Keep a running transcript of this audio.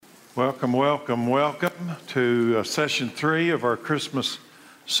Welcome, welcome, welcome to session 3 of our Christmas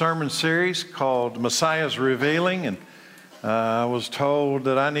sermon series called Messiah's Revealing. And I was told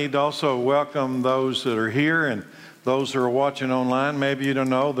that I need to also welcome those that are here and those that are watching online. Maybe you don't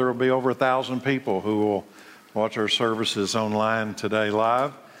know, there will be over 1,000 people who will watch our services online today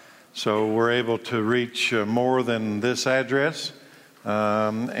live. So we're able to reach more than this address.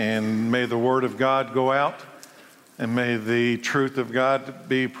 And may the Word of God go out. And may the truth of God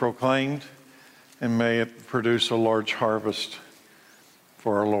be proclaimed, and may it produce a large harvest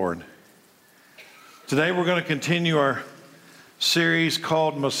for our Lord. Today we're going to continue our series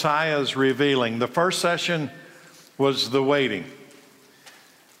called Messiah's Revealing. The first session was the waiting.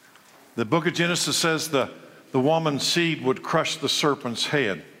 The book of Genesis says the woman's seed would crush the serpent's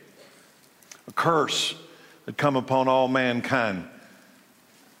head. A curse had come upon all mankind.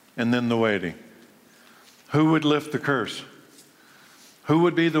 And then the waiting. Who would lift the curse? Who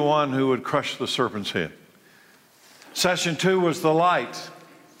would be the one who would crush the serpent's head? Session 2 was the light,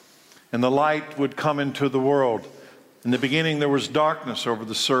 and the light would come into the world. In the beginning, there was darkness over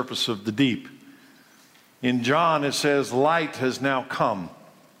the surface of the deep. In John, it says, light has now come.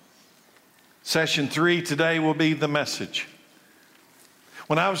 Session 3 today will be the message.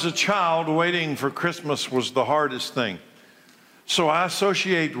 When I was a child, waiting for Christmas was the hardest thing. So I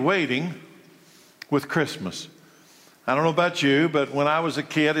associate waiting with Christmas. I don't know about you, but when I was a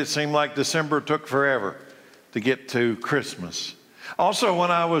kid, it seemed like December took forever to get to Christmas. Also, when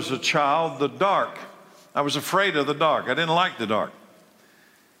I was a child, the dark, I was afraid of the dark. I didn't like the dark.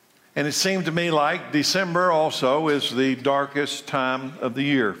 And it seemed to me like December also is the darkest time of the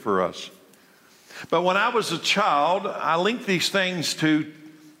year for us. But when I was a child, I linked these things to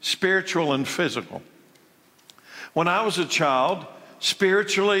spiritual and physical. When I was a child,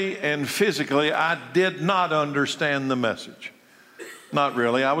 spiritually and physically, I did not understand the message. Not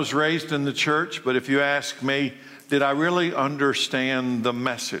really. I was raised in the church, but if you ask me, did I really understand the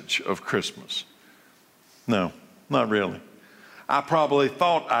message of Christmas? No, not really. I probably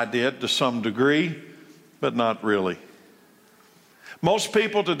thought I did to some degree, but not really. Most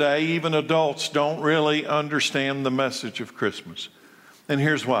people today, even adults, don't really understand the message of Christmas. And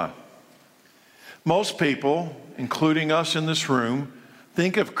here's why. Most people, including us in this room,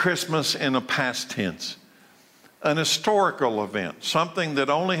 think of Christmas in a past tense, an historical event, something that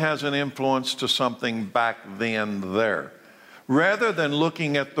only has an influence to something back then there, rather than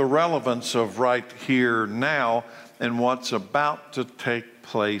looking at the relevance of right here now and what's about to take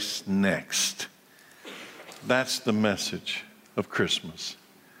place next. That's the message of Christmas.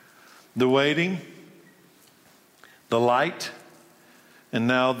 The waiting, the light, and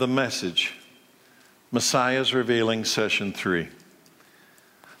now the message. Messiah's Revealing, Session 3.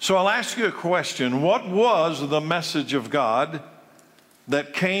 So I'll ask you a question. What was the message of God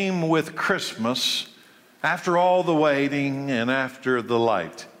that came with Christmas after all the waiting and after the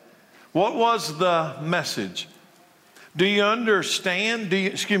light? What was the message? Do you understand? Do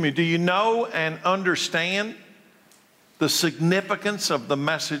you know and understand the significance of the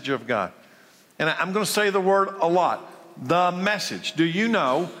message of God? And I'm going to say the word a lot. The message. Do you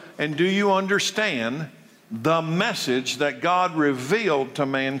know and do you understand the message that God revealed to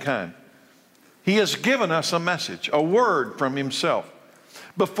mankind? He has given us a message, a word from Himself.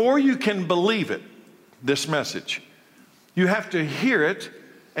 Before you can believe it, this message, you have to hear it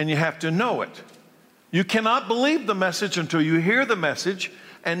and you have to know it. You cannot believe the message until you hear the message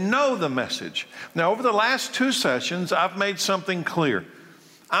and know the message. Now, over the last 2 sessions, I've made something clear.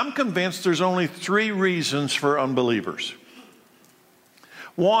 I'm convinced there's only 3 reasons for unbelievers.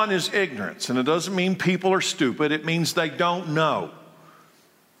 One is ignorance, and it doesn't mean people are stupid. It means they don't know.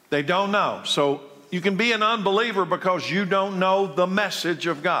 They don't know. So you can be an unbeliever because you don't know the message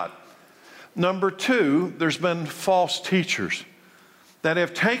of God. Number 2, there's been false teachers that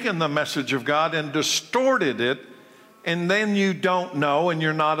have taken the message of God and distorted it, and then you don't know and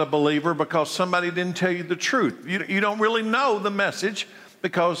you're not a believer because somebody didn't tell you the truth. You don't really know the message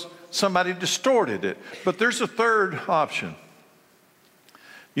because somebody distorted it. But there's a third option.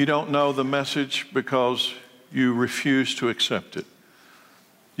 You don't know the message because you refuse to accept it.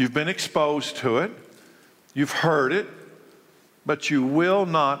 You've been exposed to it. You've heard it, but you will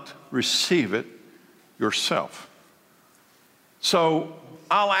not receive it yourself. So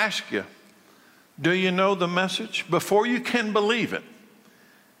I'll ask you, do you know the message? Before you can believe it,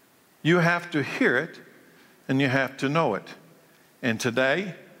 you have to hear it and you have to know it. And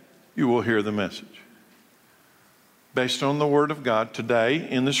today, you will hear the message. Based on the Word of God, today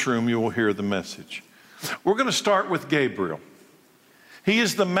in this room you will hear the message. We're going to start with Gabriel. He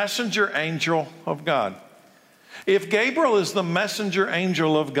is the messenger angel of God. If Gabriel is the messenger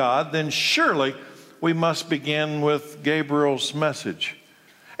angel of God, then surely we must begin with Gabriel's message.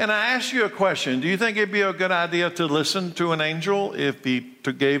 And I ask you a question. Do you think it'd be a good idea to listen to an angel if he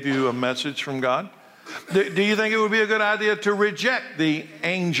gave you a message from God? Do you think it would be a good idea to reject the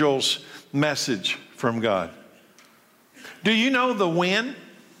angel's message from God? Do you know the when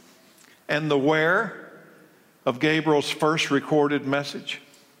and the where of Gabriel's first recorded message?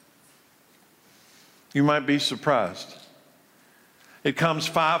 You might be surprised. It comes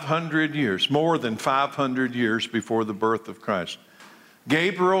 500 years, more than 500 years before the birth of Christ.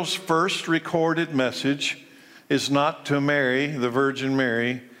 Gabriel's first recorded message is not to Mary, the Virgin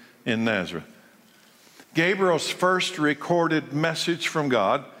Mary in Nazareth. Gabriel's first recorded message from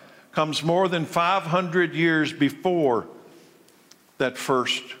God comes more than 500 years before that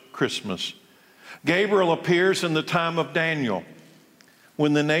first Christmas. Gabriel appears in the time of Daniel,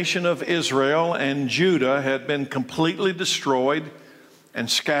 when the nation of Israel and Judah had been completely destroyed and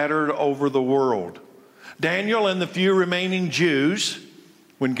scattered over the world. Daniel and the few remaining Jews,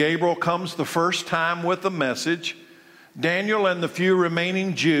 when Gabriel comes the first time with a message, Daniel and the few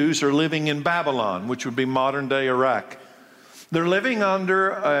remaining Jews are living in Babylon, which would be modern-day Iraq. They're living under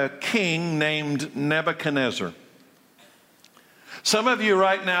a king named Nebuchadnezzar. Some of you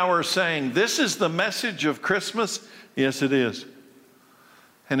right now are saying, this is the message of Christmas? Yes, it is.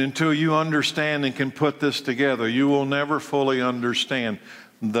 And until you understand and can put this together, you will never fully understand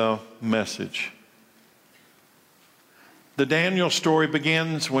the message. The Daniel story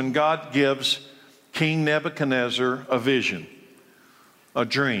begins when God gives King Nebuchadnezzar a vision, a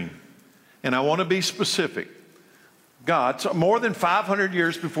dream. And I want to be specific. God, so more than 500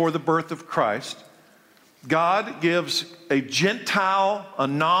 years before the birth of Christ, God gives a Gentile, a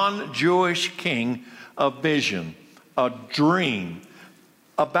non-Jewish king, a vision, a dream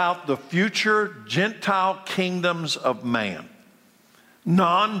about the future Gentile kingdoms of man,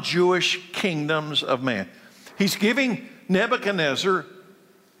 non-Jewish kingdoms of man. He's giving Nebuchadnezzar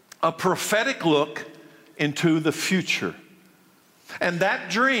a prophetic look into the future. And that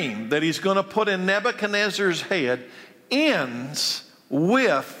dream that he's going to put in Nebuchadnezzar's head ends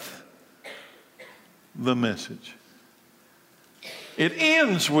with the message. It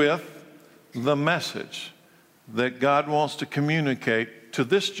ends with the message that God wants to communicate to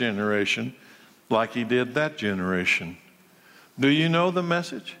this generation like he did that generation. Do you know the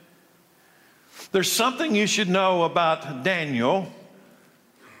message? There's something you should know about Daniel.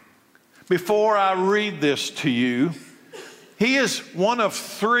 Before I read this to you, he is one of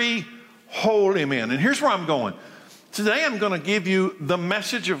three holy men. And here's where I'm going. Today I'm going to give you the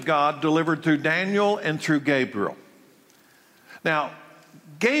message of God delivered through Daniel and through Gabriel. Now,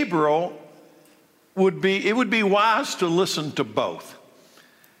 Gabriel it would be wise to listen to both.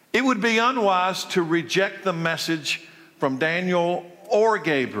 It would be unwise to reject the message from Daniel or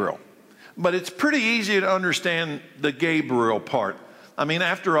Gabriel. But it's pretty easy to understand the Gabriel part. I mean,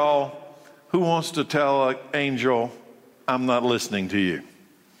 after all, who wants to tell an angel, I'm not listening to you?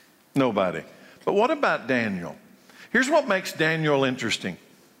 Nobody. But what about Daniel? Here's what makes Daniel interesting.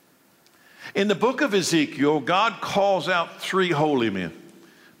 In the book of Ezekiel, God calls out three holy men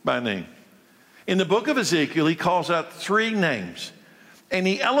by name. In the book of Ezekiel, he calls out three names. And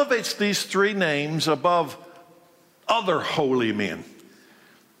he elevates these three names above other holy men.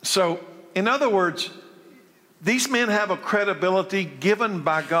 So, in other words, these men have a credibility given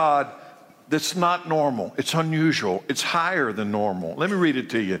by God that's not normal. It's unusual. It's higher than normal. Let me read it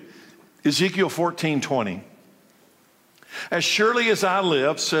to you. Ezekiel 14:20. As surely as I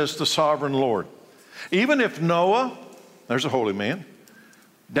live, says the sovereign Lord, even if Noah, there's a holy man,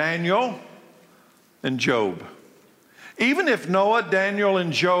 Daniel, and Job. Even if Noah, Daniel,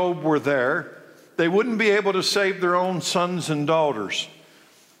 and Job were there, they wouldn't be able to save their own sons and daughters.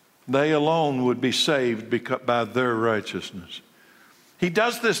 They alone would be saved by their righteousness. He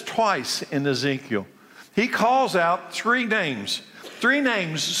does this twice in Ezekiel. He calls out three names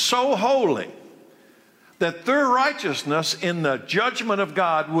so holy that their righteousness in the judgment of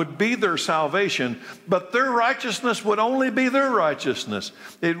God would be their salvation, but their righteousness would only be their righteousness.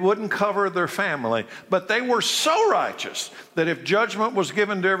 It wouldn't cover their family. But they were so righteous that if judgment was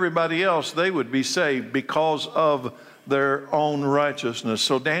given to everybody else, they would be saved because of their own righteousness.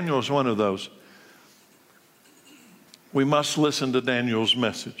 So Daniel is one of those. We must listen to Daniel's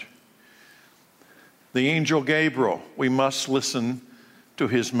message. The angel Gabriel, we must listen to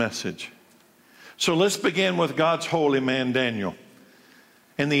his message. So let's begin with God's holy man, Daniel.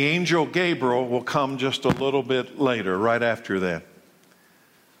 And the angel Gabriel will come just a little bit later, right after that.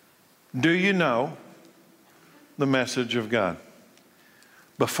 Do you know the message of God?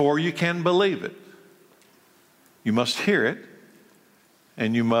 Before you can believe it, You must hear it,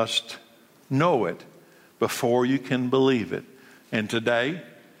 and you must know it before you can believe it. And today,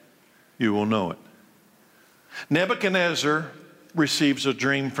 you will know it. Nebuchadnezzar receives a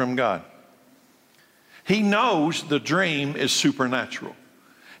dream from God. He knows the dream is supernatural.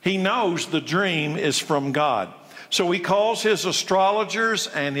 He knows the dream is from God. So he calls his astrologers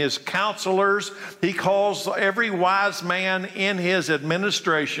and his counselors. He calls every wise man in his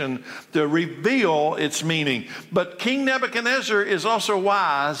administration to reveal its meaning. But King Nebuchadnezzar is also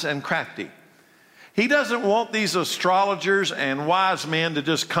wise and crafty. He doesn't want these astrologers and wise men to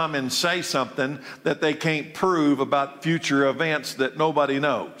just come and say something that they can't prove about future events that nobody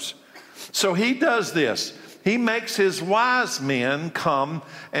knows. So he does this. He makes his wise men come,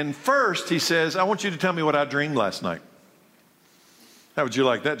 and first he says, I want you to tell me what I dreamed last night. How would you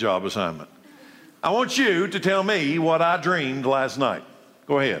like that job assignment? I want you to tell me what I dreamed last night.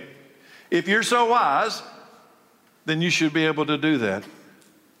 Go ahead. If you're so wise, then you should be able to do that.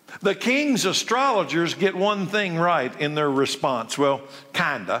 The king's astrologers get one thing right in their response. Well,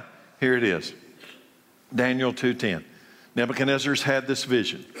 kinda. Here it is. Daniel 2:10. Nebuchadnezzar's had this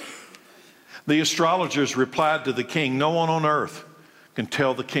vision. The astrologers replied to the king, no one on earth can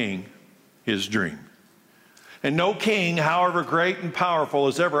tell the king his dream. And no king, however great and powerful,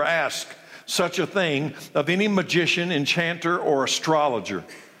 has ever asked such a thing of any magician, enchanter, or astrologer.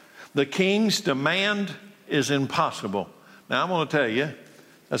 The king's demand is impossible. Now, I'm going to tell you,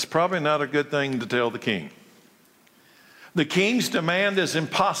 that's probably not a good thing to tell the king. The king's demand is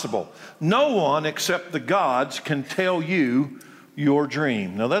impossible. No one except the gods can tell you your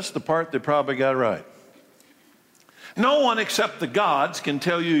dream. Now, that's the part they probably got right. No one except the gods can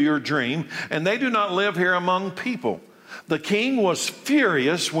tell you your dream, and they do not live here among people. The king was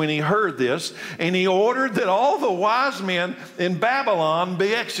furious when he heard this, and he ordered that all the wise men in Babylon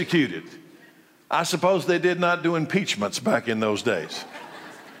be executed. I suppose they did not do impeachments back in those days.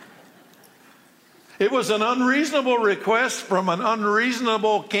 It was an unreasonable request from an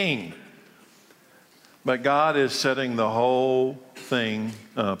unreasonable king. But God is setting the whole thing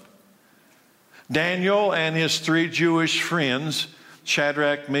up. Daniel and his 3 Jewish friends,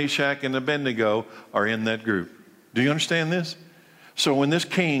 Shadrach, Meshach, and Abednego, are in that group. Do you understand this? So when this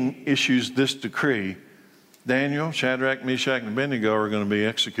king issues this decree, Daniel, Shadrach, Meshach, and Abednego are going to be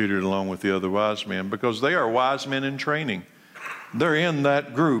executed along with the other wise men because they are wise men in training. They're in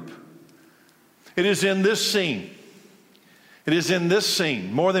that group. It is in this scene. It is in this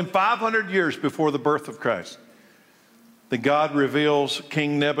scene, more than 500 years before the birth of Christ, that God reveals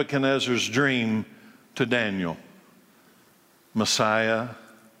King Nebuchadnezzar's dream to Daniel. Messiah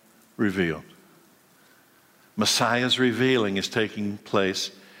revealed. Messiah's revealing is taking place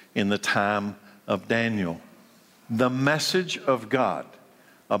in the time of Daniel. The message of God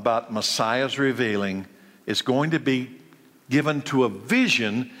about Messiah's revealing is going to be given to a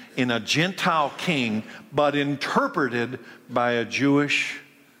vision in a Gentile king, but interpreted by a Jewish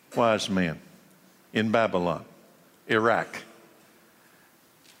wise man in Babylon, Iraq.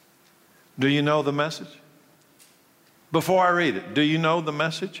 Do you know the message? Before I read it, do you know the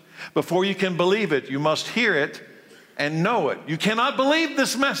message? Before you can believe it, you must hear it and know it. You cannot believe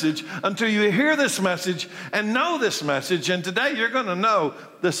this message until you hear this message and know this message. And today you're going to know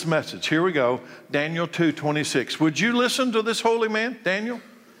this message. Here we go. Daniel 2:26. Would you listen to this holy man, Daniel?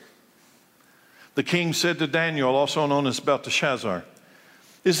 The king said to Daniel, also known as Belteshazzar,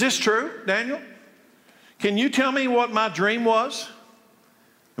 is this true, Daniel? Can you tell me what my dream was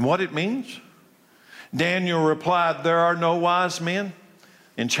and what it means? Daniel replied, there are no wise men,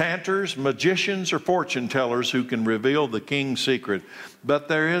 enchanters, magicians, or fortune tellers who can reveal the king's secret. But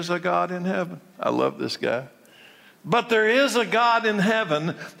there is a God in heaven. I love this guy. But there is a God in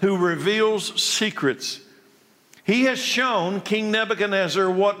heaven who reveals secrets. He has shown King Nebuchadnezzar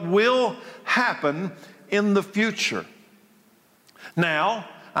what will happen in the future. Now,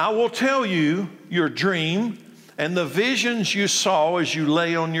 I will tell you your dream and the visions you saw as you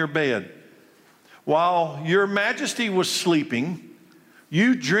lay on your bed. While your majesty was sleeping,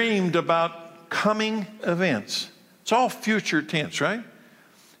 you dreamed about coming events. It's all future tense, right?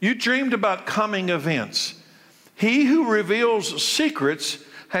 You dreamed about coming events. He who reveals secrets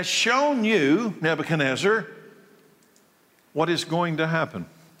has shown you, Nebuchadnezzar, what is going to happen.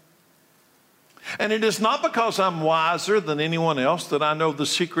 And it is not because I'm wiser than anyone else that I know the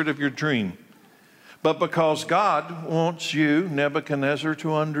secret of your dream, but because God wants you, Nebuchadnezzar,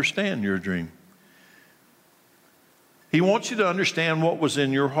 to understand your dream. He wants you to understand what was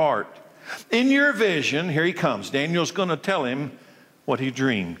in your heart. In your vision, here he comes. Daniel's going to tell him what he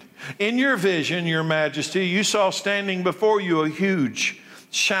dreamed. In your vision, your majesty, you saw standing before you a huge,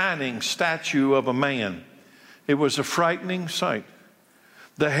 shining statue of a man. It was a frightening sight.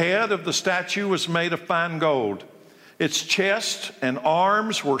 The head of the statue was made of fine gold. Its chest and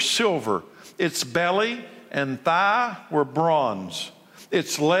arms were silver. Its belly and thigh were bronze.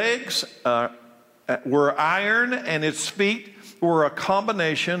 Its legs were iron, and its feet were a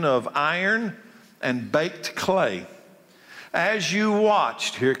combination of iron and baked clay. As you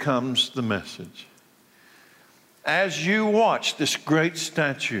watched, here comes the message. As you watched this great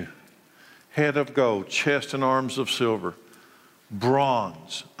statue, head of gold, chest and arms of silver,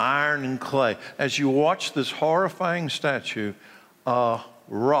 bronze, iron and clay, as you watched this horrifying statue, a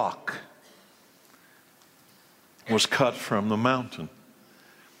rock was cut from the mountain.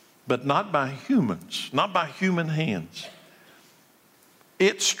 But not by humans, not by human hands.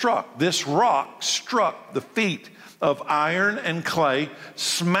 This rock struck the feet of iron and clay,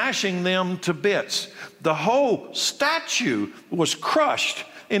 smashing them to bits. The whole statue was crushed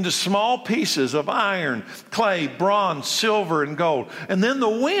into small pieces of iron, clay, bronze, silver, and gold. And then the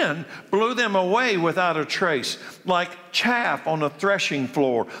wind blew them away without a trace, like chaff on a threshing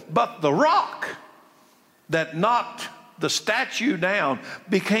floor. But the rock that knocked the statue down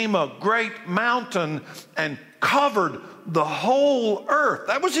became a great mountain and covered the whole earth.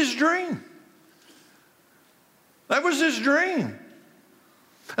 That was his dream. That was his dream.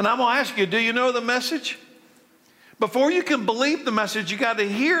 And I'm going to ask you, do you know the message? Before you can believe the message, you got to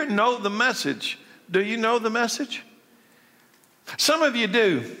hear and know the message. Do you know the message? Some of you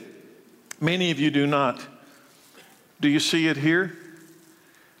do. Many of you do not. Do you see it here?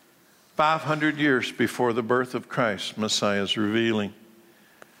 500 years before the birth of Christ, Messiah's revealing.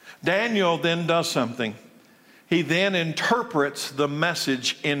 Daniel then does something. He then interprets the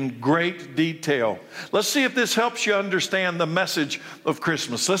message in great detail. Let's see if this helps you understand the message of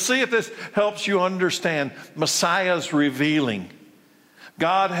Christmas. Let's see if this helps you understand Messiah's revealing.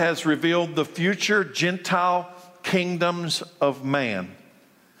 God has revealed the future Gentile kingdoms of man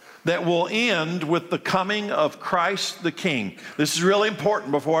that will end with the coming of Christ the King. This is really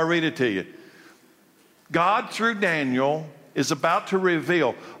important before I read it to you. God, through Daniel, is about to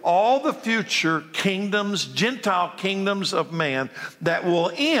reveal all the future kingdoms, Gentile kingdoms of man that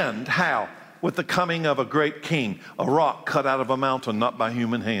will end, how? With the coming of a great king, a rock cut out of a mountain, not by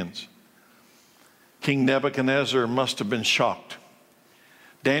human hands. King Nebuchadnezzar must have been shocked.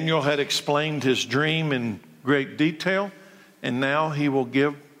 Daniel had explained his dream in great detail, and now he will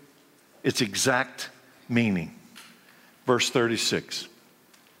give its exact meaning. Verse 36.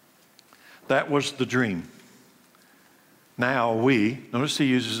 That was the dream. Now we, notice he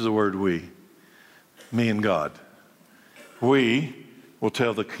uses the word we, me and God. We will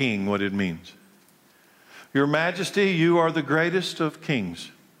tell the king what it means. Your Majesty, you are the greatest of kings.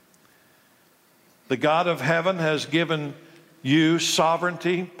 The God of heaven has given you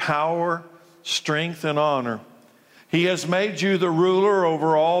sovereignty, power, strength, and honor. He has made you the ruler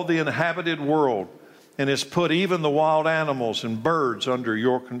over all the inhabited world and has put even the wild animals and birds under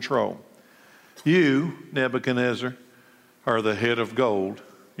your control. You, Nebuchadnezzar, are the head of gold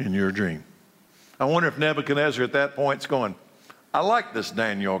in your dream. I wonder if Nebuchadnezzar at that point is going, I like this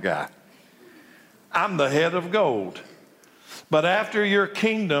Daniel guy. I'm the head of gold. But after your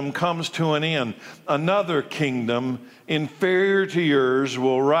kingdom comes to an end, another kingdom inferior to yours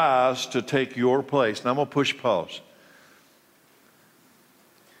will rise to take your place. Now I'm going to push pause.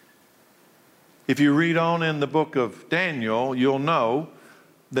 If you read on in the book of Daniel, you'll know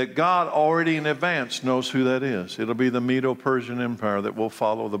that God already in advance knows who that is. It'll be the Medo-Persian Empire that will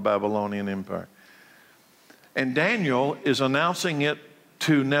follow the Babylonian Empire. And Daniel is announcing it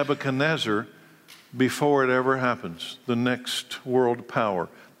to Nebuchadnezzar before it ever happens. The next world power,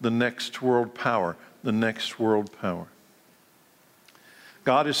 the next world power, the next world power.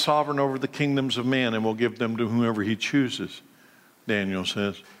 God is sovereign over the kingdoms of man and will give them to whomever he chooses, Daniel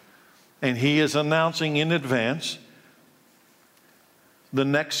says. And he is announcing in advance the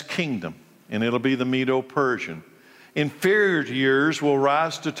next kingdom, and it'll be the Medo-Persian. Inferior to yours will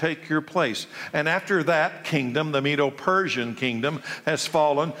rise to take your place. And after that kingdom, the Medo-Persian kingdom, has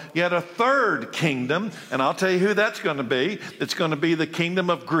fallen, yet a third kingdom, and I'll tell you who that's going to be. It's going to be the kingdom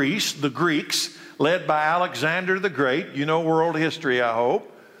of Greece, the Greeks, led by Alexander the Great. You know world history, I hope.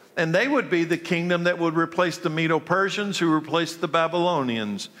 And they would be the kingdom that would replace the Medo-Persians, who replaced the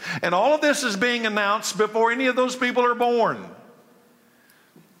Babylonians. And all of this is being announced before any of those people are born.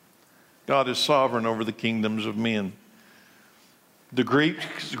 God is sovereign over the kingdoms of men. The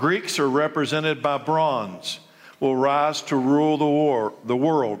Greeks are represented by bronze, will rise to rule the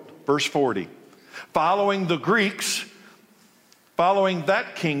world. Verse 40. Following the Greeks, following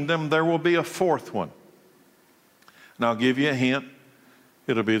that kingdom, there will be a fourth one. And I'll give you a hint.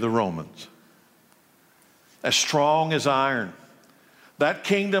 It'll be the Romans. as strong as iron. That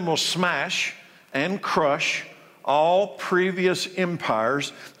kingdom will smash and crush all previous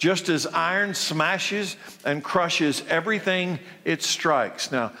empires, just as iron smashes and crushes everything it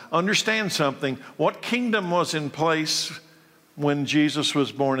strikes. Now, understand something. What kingdom was in place when Jesus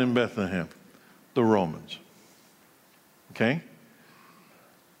was born in Bethlehem? The Romans. Okay?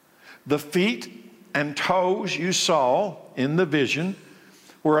 The feet and toes you saw in the vision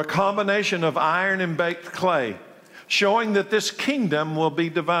were a combination of iron and baked clay, showing that this kingdom will be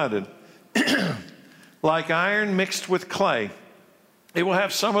divided. Like iron mixed with clay. It will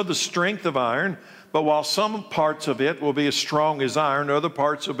have some of the strength of iron, but while some parts of it will be as strong as iron, other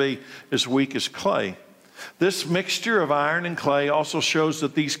parts will be as weak as clay. This mixture of iron and clay also shows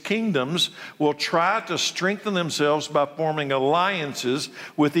that these kingdoms will try to strengthen themselves by forming alliances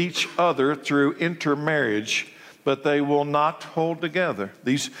with each other through intermarriage, but they will not hold together.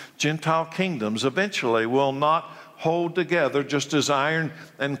 These Gentile kingdoms eventually will not hold together, just as iron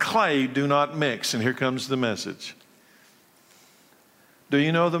and clay do not mix. And here comes the message. Do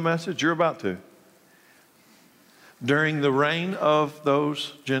you know the message? You're about to. During the reign of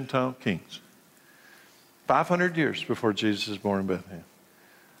those Gentile kings, 500 years before Jesus is born in Bethlehem,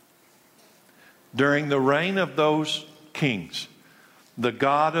 during the reign of those kings, the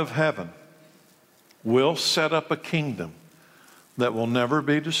God of heaven will set up a kingdom that will never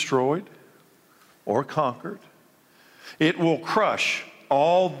be destroyed or conquered. It will crush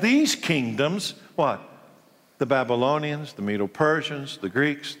all these kingdoms. What? The Babylonians, the Medo-Persians, the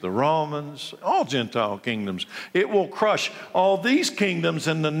Greeks, the Romans, all Gentile kingdoms. It will crush all these kingdoms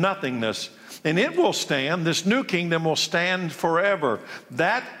into nothingness. And it will stand, this new kingdom will stand forever.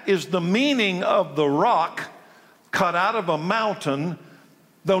 That is the meaning of the rock cut out of a mountain,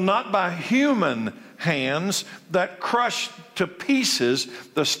 though not by human hands, that crushed to pieces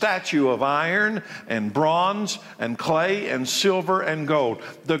the statue of iron and bronze and clay and silver and gold.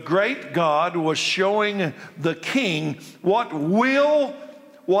 The great God was showing the king what will,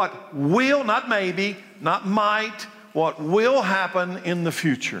 not maybe, not might, what will happen in the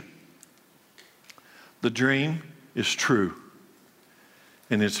future. The dream is true.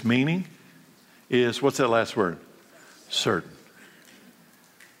 And its meaning is, what's that last word? Certain.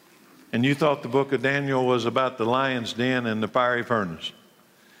 And you thought the book of Daniel was about the lion's den and the fiery furnace.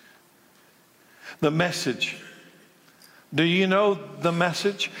 The message. Do you know the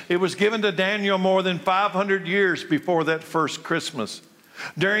message? It was given to Daniel more than 500 years before that first Christmas.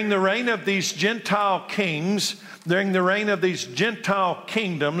 During the reign of these Gentile kings, during the reign of these Gentile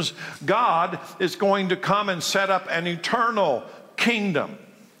kingdoms, God is going to come and set up an eternal kingdom.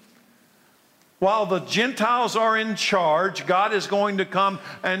 While the Gentiles are in charge, God is going to come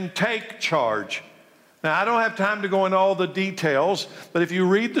and take charge. Now, I don't have time to go into all the details, but if you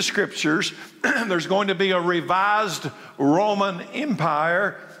read the scriptures, there's going to be a revised Roman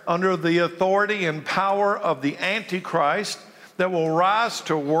Empire under the authority and power of the Antichrist that will rise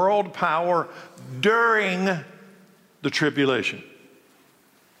to world power during the tribulation.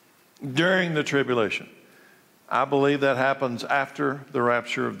 During the tribulation. I believe that happens after the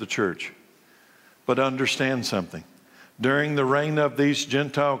rapture of the church. But understand something. During the reign of these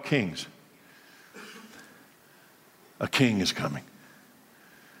Gentile kings, a king is coming.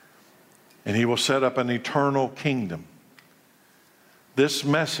 And he will set up an eternal kingdom. This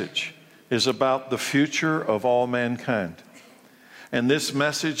message is about the future of all mankind. And this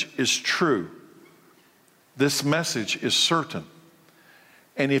message is true. This message is certain.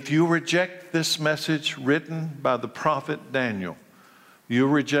 And if you reject this message written by the prophet Daniel, you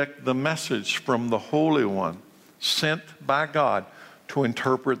reject the message from the Holy One sent by God to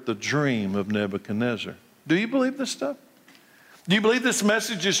interpret the dream of Nebuchadnezzar. Do you believe this stuff? Do you believe this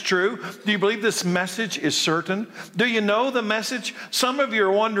message is true? Do you believe this message is certain? Do you know the message? Some of you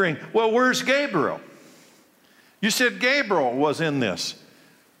are wondering, well, where's Gabriel? You said Gabriel was in this.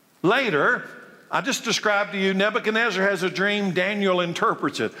 Later, I just described to you, Nebuchadnezzar has a dream, Daniel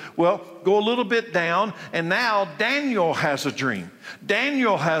interprets it. Well, go a little bit down, and now Daniel has a dream.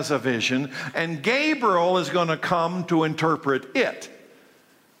 Daniel has a vision, and Gabriel is going to come to interpret it.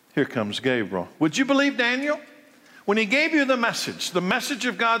 Here comes Gabriel. Would you believe Daniel? When he gave you the message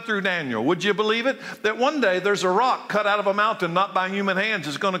of God through Daniel, would you believe it? That one day there's a rock cut out of a mountain, not by human hands,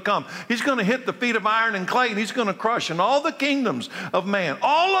 is going to come. He's going to hit the feet of iron and clay, and he's going to crush. And all the kingdoms of man,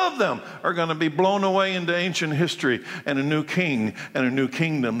 all of them are going to be blown away into ancient history, and a new king and a new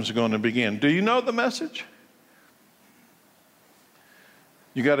kingdom is going to begin. Do you know the message?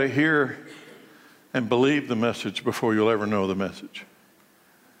 You got to hear and believe the message before you'll ever know the message.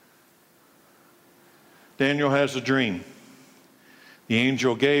 Daniel has a dream. The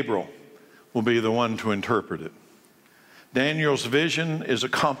angel Gabriel will be the one to interpret it. Daniel's vision is a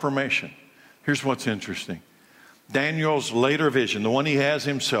confirmation. Here's what's interesting. Daniel's later vision, the one he has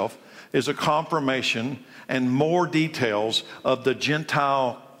himself, is a confirmation and more details of the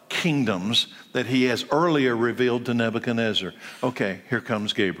Gentile kingdoms that he has earlier revealed to Nebuchadnezzar. Okay, here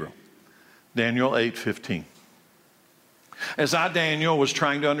comes Gabriel. Daniel 8:15. As I, Daniel, was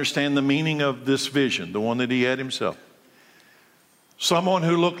trying to understand the meaning of this vision, the one that he had himself, someone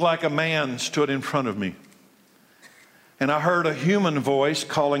who looked like a man stood in front of me. And I heard a human voice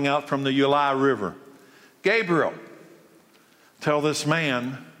calling out from the Ulai River, Gabriel, tell this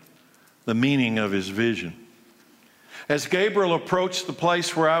man the meaning of his vision. As Gabriel approached the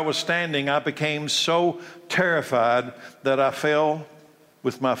place where I was standing, I became so terrified that I fell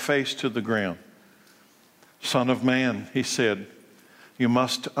with my face to the ground. Son of man, he said, you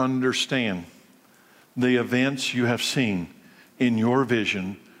must understand the events you have seen in your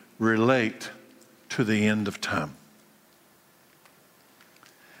vision relate to the end of time.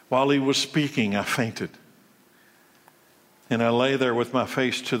 While he was speaking, I fainted. And I lay there with my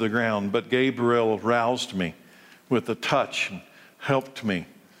face to the ground, but Gabriel roused me with a touch and helped me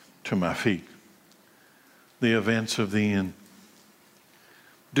to my feet. The events of the end.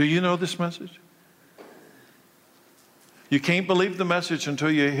 Do you know this message? You can't believe the message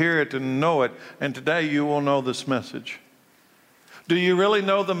until you hear it and know it, and today you will know this message. Do you really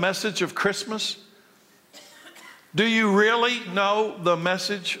know the message of Christmas? Do you really know the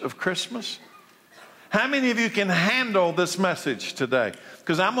message of Christmas? How many of you can handle this message today?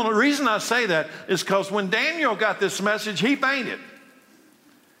 Because the reason I say that is because when Daniel got this message, he fainted.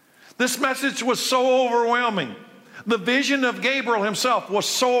 This message was so overwhelming. The vision of Gabriel himself was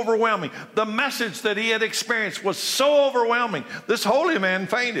so overwhelming. The message that he had experienced was so overwhelming. This holy man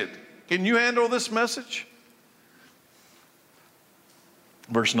fainted. Can you handle this message?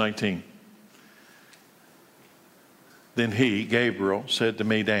 Verse 19. Then he, Gabriel, said to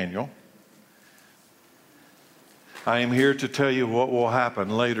me, Daniel, I am here to tell you what will happen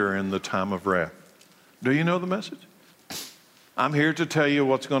later in the time of wrath. Do you know the message? I'm here to tell you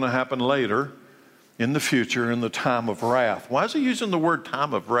what's going to happen later in the future in the time of wrath. Why is he using the word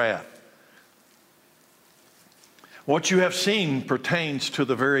time of wrath? What you have seen pertains to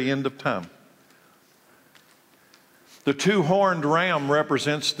the very end of time. The two-horned ram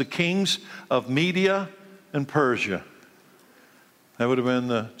represents the kings of Media and Persia. That would have been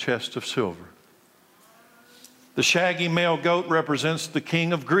the chest of silver. The shaggy male goat represents the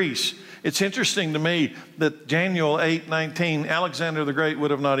king of Greece. It's interesting to me that Daniel 8:19, Alexander the Great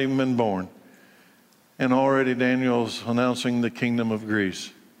would have not even been born. And already Daniel's announcing the kingdom of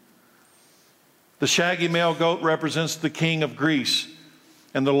Greece. The shaggy male goat represents the king of Greece.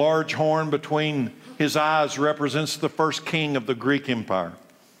 And the large horn between his eyes represents the first king of the Greek Empire.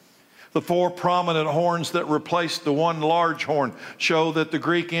 The four prominent horns that replace the one large horn show that the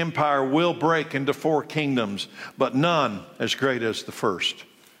Greek Empire will break into four kingdoms, but none as great as the first.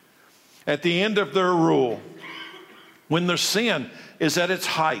 At the end of their rule, when their sin is at its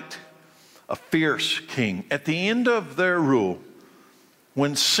height, a fierce king. At the end of their rule,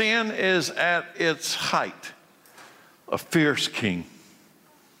 when sin is at its height, a fierce king.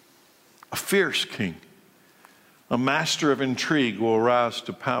 A fierce king. A master of intrigue will rise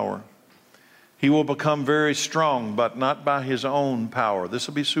to power. He will become very strong, but not by his own power. This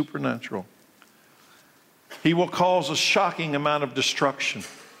will be supernatural. He will cause a shocking amount of destruction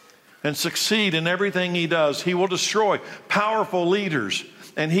and succeed in everything he does. He will destroy powerful leaders,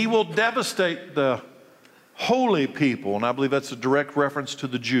 and he will devastate the holy people. And I believe that's a direct reference to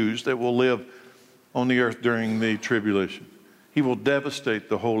the Jews that will live on the earth during the tribulation. He will devastate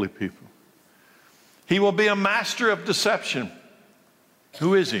the holy people. He will be a master of deception.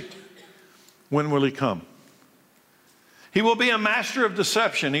 Who is he? When will he come? He will be a master of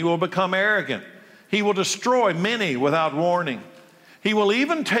deception. He will become arrogant. He will destroy many without warning. He will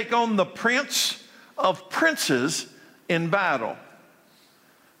even take on the prince of princes in battle.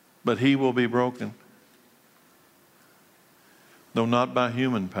 But he will be broken, though not by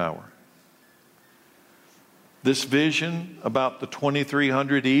human power. This vision about the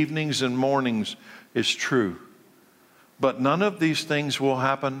 2,300 evenings and mornings is true. But none of these things will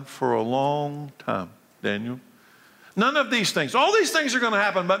happen for a long time, Daniel. None of these things. All these things are going to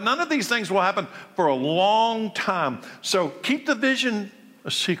happen, but none of these things will happen for a long time. So keep the vision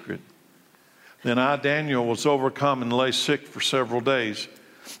a secret. Then I, Daniel, was overcome and lay sick for several days.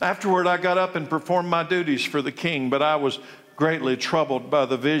 Afterward, I got up and performed my duties for the king, but I was greatly troubled by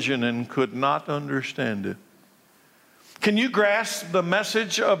the vision and could not understand it. Can you grasp the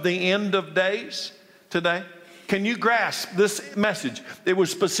message of the end of days today? Can you grasp this message? It was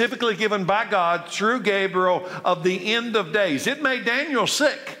specifically given by God through Gabriel of the end of days. It made Daniel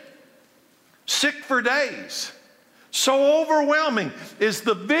sick for days. So overwhelming is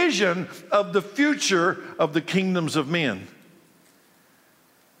the vision of the future of the kingdoms of men.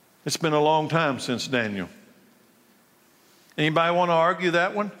 It's been a long time since Daniel. Anybody want to argue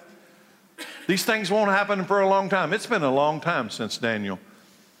that one? These things won't happen for a long time. It's been a long time since Daniel.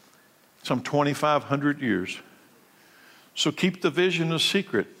 Some 2,500 years. So keep the vision a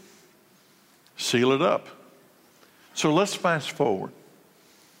secret. Seal it up. So let's fast forward.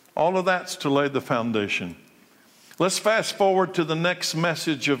 All of that's to lay the foundation. Let's fast forward to the next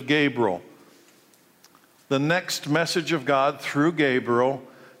message of Gabriel. The next message of God through Gabriel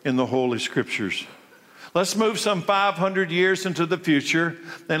in the Holy Scriptures. Let's move some 500 years into the future,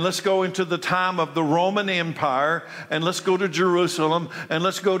 and let's go into the time of the Roman Empire, and let's go to Jerusalem, and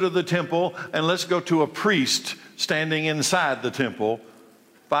let's go to the temple, and let's go to a priest standing inside the temple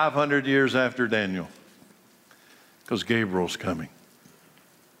 500 years after Daniel, because Gabriel's coming.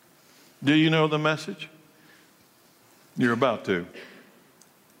 Do you know the message? You're about to.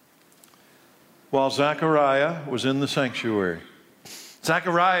 While Zechariah was in the sanctuary,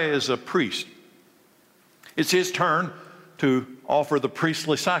 Zechariah is a priest. It's his turn to offer the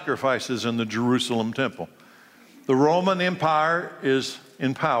priestly sacrifices in the Jerusalem temple. The Roman Empire is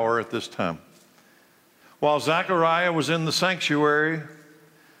in power at this time. While Zechariah was in the sanctuary,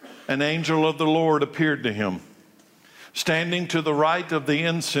 an angel of the Lord appeared to him, standing to the right of the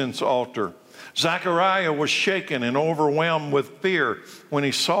incense altar. Zechariah was shaken and overwhelmed with fear when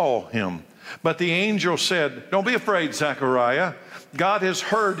he saw him. But the angel said, "Don't be afraid, Zechariah. God has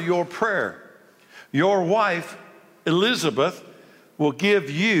heard your prayer. Your wife, Elizabeth, will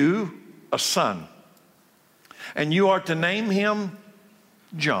give you a son, and you are to name him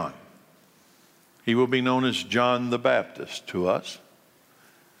John. He will be known as John the Baptist to us.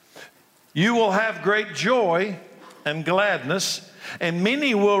 You will have great joy and gladness, and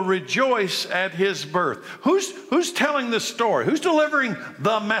many will rejoice at his birth." Who's telling this story? Who's delivering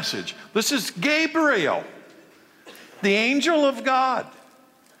the message? This is Gabriel, the angel of God.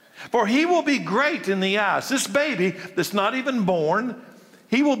 For he will be great in the eyes. This baby that's not even born,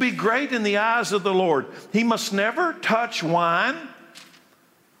 he will be great in the eyes of the Lord. He must never touch wine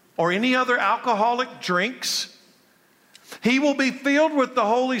or any other alcoholic drinks. He will be filled with the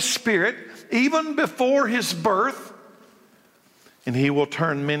Holy Spirit even before his birth. And he will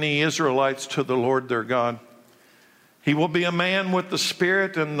turn many Israelites to the Lord their God. He will be a man with the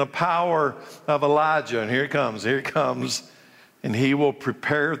spirit and the power of Elijah. And here it comes. And he will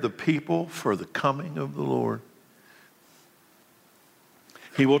prepare the people for the coming of the Lord.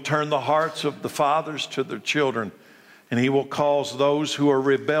 He will turn the hearts of the fathers to their children, and he will cause those who are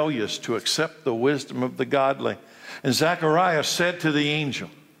rebellious to accept the wisdom of the godly. And Zechariah said to the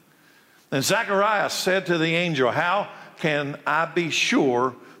angel, "How can I be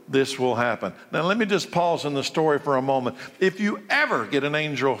sure this will happen?" Now let me just pause in the story for a moment. If you ever get an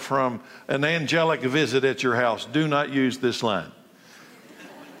angelic visit at your house, do not use this line.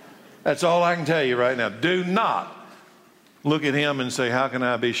 That's all I can tell you right now. Do not look at him and say, "How can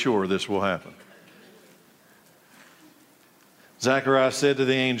I be sure this will happen?" Zechariah said to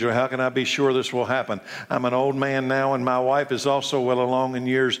the angel, "How can I be sure this will happen? I'm an old man now, and my wife is also well along in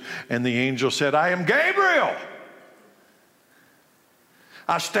years." And the angel said, "I am Gabriel.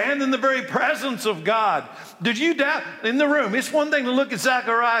 I stand in the very presence of God." Did you doubt in the room? It's one thing to look at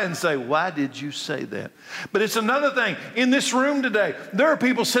Zechariah and say, "Why did you say that?" But it's another thing in this room today. There are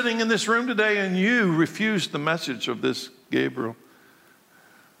people sitting in this room today, and you refused the message of this Gabriel.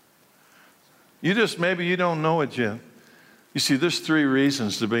 Maybe you don't know it yet. You see, there's 3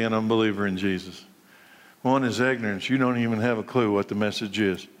 reasons to be an unbeliever in Jesus. One is ignorance. You don't even have a clue what the message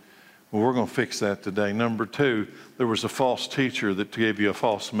is. Well, we're going to fix that today. Number 2, there was a false teacher that gave you a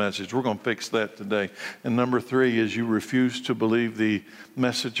false message. We're going to fix that today. And number 3 is you refuse to believe the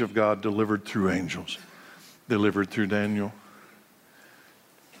message of God delivered through angels, delivered through Daniel.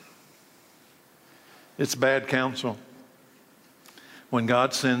 It's bad counsel when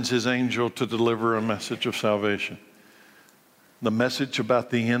God sends his angel to deliver a message of salvation, the message about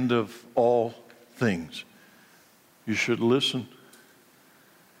the end of all things. You should listen.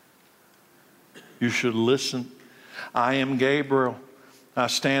 You should listen. I am Gabriel. I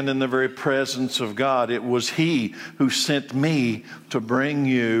stand in the very presence of God. It was he who sent me to bring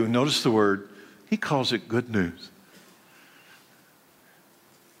you, notice the word, he calls it good news.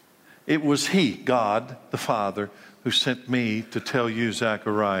 It was he, God the Father, who sent me to tell you,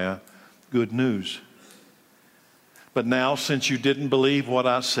 Zechariah, good news. But now, since you didn't believe what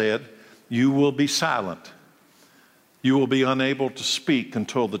I said, you will be silent. You will be unable to speak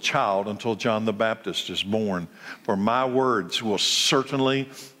until John the Baptist is born. For my words will certainly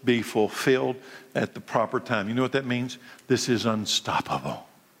be fulfilled at the proper time. You know what that means? This is unstoppable.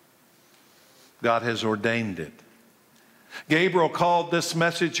 God has ordained it. Gabriel called this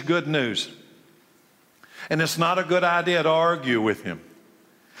message good news. And it's not a good idea to argue with him.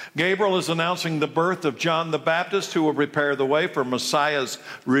 Gabriel is announcing the birth of John the Baptist, who will prepare the way for Messiah's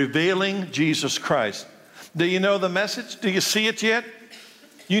revealing Jesus Christ. Do you know the message? Do you see it yet?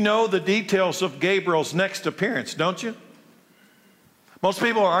 You know the details of Gabriel's next appearance, don't you? Most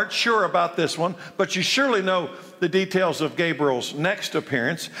people aren't sure about this one, but you surely know the details of Gabriel's next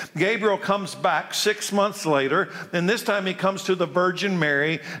appearance. Gabriel comes back 6 months later, and this time he comes to the Virgin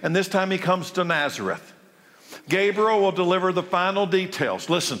Mary, and this time he comes to Nazareth. Gabriel will deliver the final details.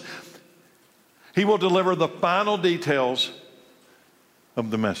 Listen, he will deliver the final details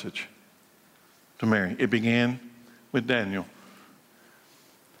of the message to Mary. It began with Daniel,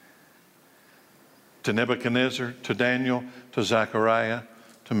 to Nebuchadnezzar, to Daniel, to Zechariah,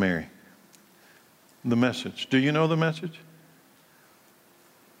 to Mary. The message. Do you know the message?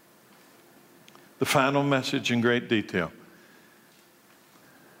 The final message in great detail.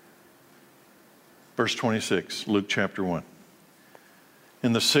 Verse 26, Luke chapter 1.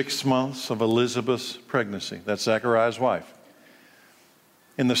 In the 6 months of Elizabeth's pregnancy, that's Zechariah's wife.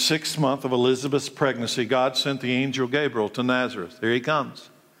 In the 6th month of Elizabeth's pregnancy, God sent the angel Gabriel to Nazareth. Here he comes.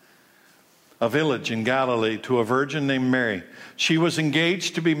 A village in Galilee, to a virgin named Mary. She was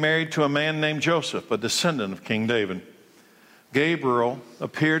engaged to be married to a man named Joseph, a descendant of King David. Gabriel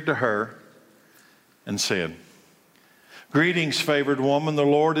appeared to her and said, "Greetings, favored woman, the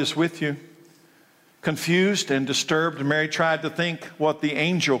Lord is with you." Confused and disturbed, Mary tried to think what the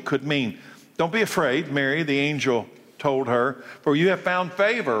angel could mean. "Don't be afraid, Mary," the angel told her, "for you have found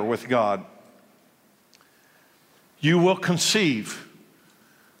favor with God. You will conceive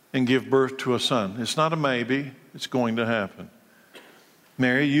and give birth to a son." It's not a maybe, it's going to happen.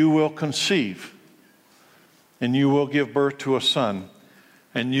 "Mary, you will conceive and you will give birth to a son,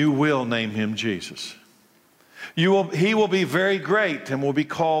 and you will name him Jesus. He will be very great and will be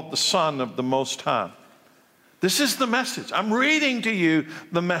called the Son of the Most High." This is the message. I'm reading to you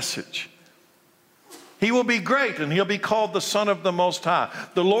the message. He will be great and he'll be called the Son of the Most High.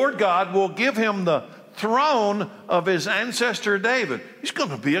 The Lord God will give him the throne of his ancestor David. He's going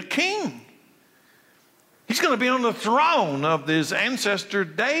to be a king. He's going to be on the throne of his ancestor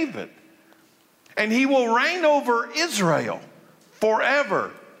David. And he will reign over Israel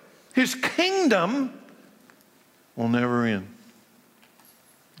forever. His kingdom will never end.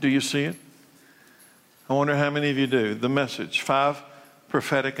 Do you see it? I wonder how many of you do. The message, 5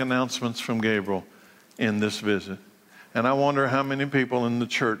 prophetic announcements from Gabriel in this visit. And I wonder how many people in the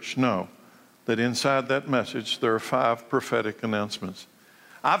church know that inside that message there are 5 prophetic announcements.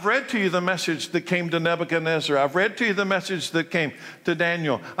 I've read to you the message that came to Nebuchadnezzar. I've read to you the message that came to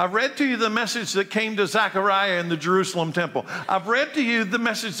Daniel. I've read to you the message that came to Zechariah in the Jerusalem temple. I've read to you the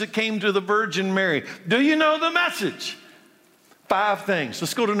message that came to the Virgin Mary. Do you know the message? 5 things.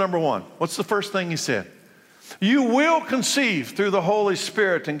 Let's go to number 1. What's the first thing he said? You will conceive through the Holy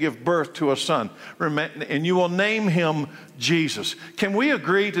Spirit and give birth to a son, and you will name him Jesus. Can we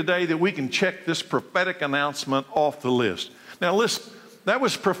agree today that we can check this prophetic announcement off the list? Now listen, that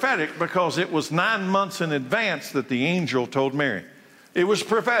was prophetic because it was 9 months in advance that the angel told Mary. It was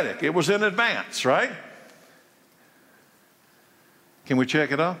prophetic. It was in advance, right? Can we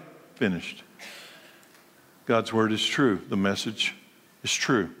check it off? Finished. God's word is true. The message is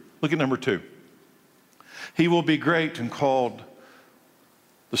true. Look at number 2. He will be great and called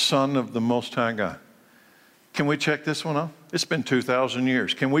the Son of the Most High God. Can we check this one off? It's been 2,000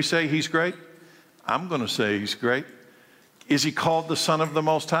 years. Can we say he's great? I'm going to say he's great. Is he called the Son of the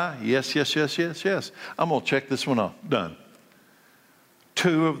Most High? Yes, yes, yes, yes, yes. I'm going to check this one off. Done.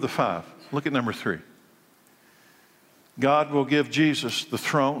 2 of the 5. Look at number 3. God will give Jesus the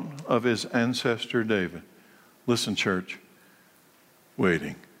throne of his ancestor David. Listen, church.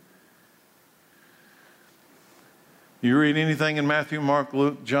 Waiting. You read anything in Matthew, Mark,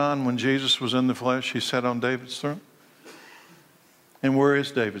 Luke, John, when Jesus was in the flesh, he sat on David's throne? And where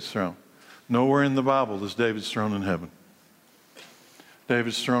is David's throne? Nowhere in the Bible is David's throne in heaven.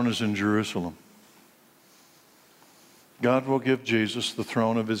 David's throne is in Jerusalem. God will give Jesus the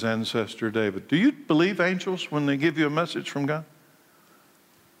throne of his ancestor David. Do you believe angels when they give you a message from God?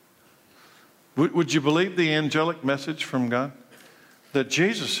 Would you believe the angelic message from God? That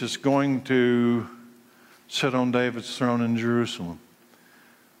Jesus is going to sit on David's throne in Jerusalem,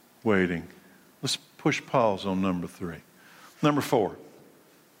 waiting. Let's push pause on number 3. Number 4,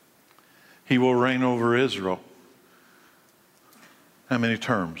 he will reign over Israel How many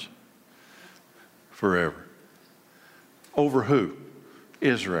terms? Forever. Over who?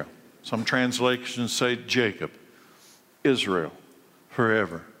 Israel. Some translations say Jacob. Israel.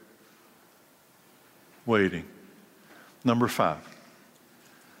 Forever. Waiting. Number 5.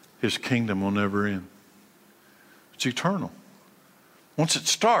 His kingdom will never end. It's eternal. Once it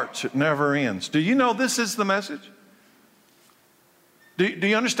starts, it never ends. Do you know this is the message? Do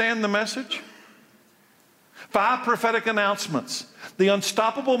you understand the message? 5 prophetic announcements. The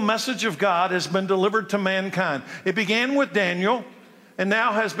unstoppable message of God has been delivered to mankind. It began with Daniel and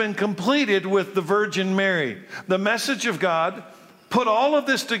now has been completed with the Virgin Mary. The message of God, put all of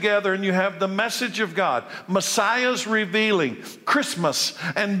this together and you have the message of God. Messiah's revealing, Christmas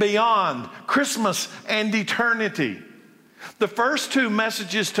and beyond, Christmas and eternity. The first 2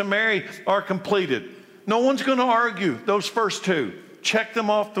 messages to Mary are completed. No one's going to argue those first 2. Check them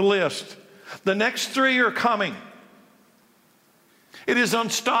off the list. The next 3 are coming. It is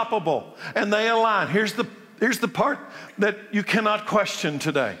unstoppable, and they align. Here's the part that you cannot question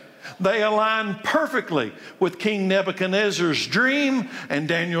today. They align perfectly with King Nebuchadnezzar's dream and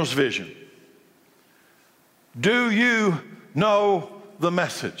Daniel's vision. Do you know the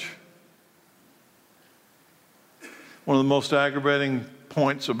message? One of the most aggravating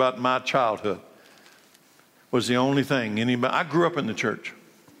points about my childhood was the only thing anybody. I grew up in the church.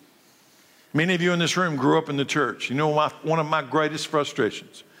 Many of you in this room grew up in the church. You know one of my greatest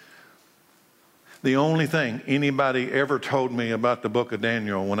frustrations? The only thing anybody ever told me about the book of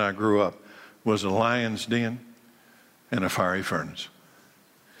Daniel when I grew up was a lion's den and a fiery furnace.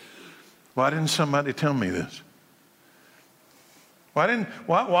 Why didn't somebody tell me this? Why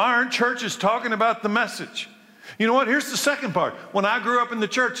aren't churches talking about the message? You know what? Here's the second part. When I grew up in the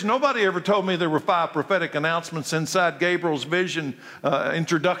church, nobody ever told me there were 5 prophetic announcements inside Gabriel's vision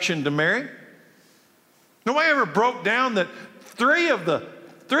introduction to Mary. Nobody ever broke down that 3 of the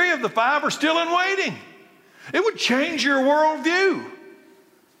 5 are still in waiting. It would change your worldview.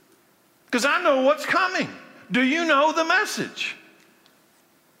 Because I know what's coming. Do you know the message?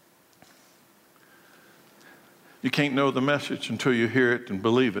 You can't know the message until you hear it and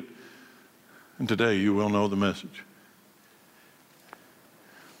believe it. And today you will know the message.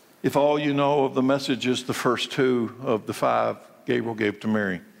 If all you know of the message is the first 2 of the 5 Gabriel gave to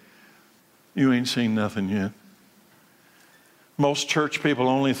Mary, you ain't seen nothing yet. Most church people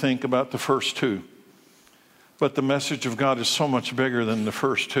only think about the first 2. But the message of God is so much bigger than the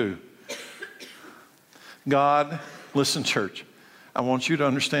first 2. God, listen, church, I want you to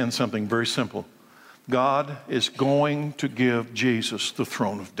understand something very simple. God is going to give Jesus the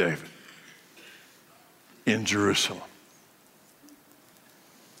throne of David in Jerusalem.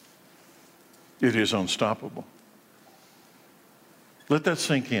 It is unstoppable. Let that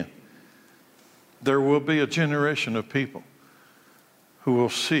sink in. There will be a generation of people who will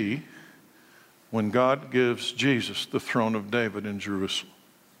see when God gives Jesus the throne of David in Jerusalem.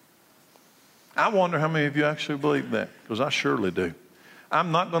 I wonder how many of you actually believe that, because I surely do.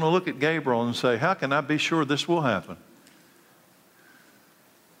 I'm not going to look at Gabriel and say, how can I be sure this will happen?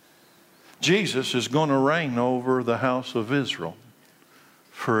 Jesus is going to reign over the house of Israel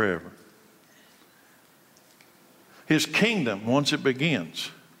forever. His kingdom, once it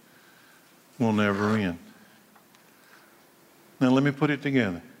begins, will never end. Now let me put it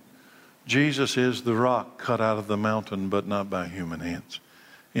together. Jesus is the rock cut out of the mountain, but not by human hands,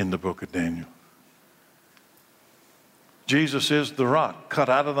 in the book of Daniel. Jesus is the rock cut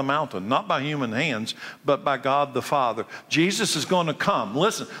out of the mountain, not by human hands, but by God the Father. Jesus is going to come.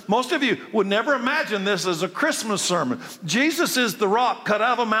 Listen, most of you would never imagine this as a Christmas sermon. Jesus is the rock cut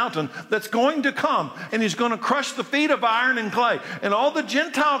out of a mountain that's going to come, and he's going to crush the feet of iron and clay. And all the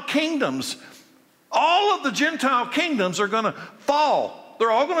Gentile kingdoms, all of the Gentile kingdoms are going to fall.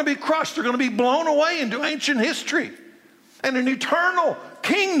 They're all going to be crushed. They're going to be blown away into ancient history. And an eternal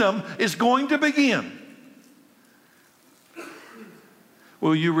kingdom is going to begin.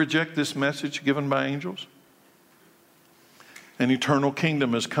 Will you reject this message given by angels? An eternal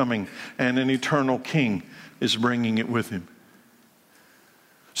kingdom is coming, and an eternal king is bringing it with him.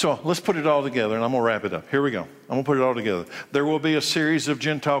 So let's put it all together, and I'm going to wrap it up. Here we go. I'm going to put it all together. There will be a series of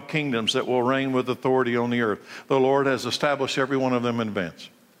Gentile kingdoms that will reign with authority on the earth. The Lord has established every one of them in advance.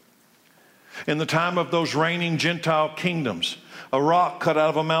 In the time of those reigning Gentile kingdoms, a rock cut out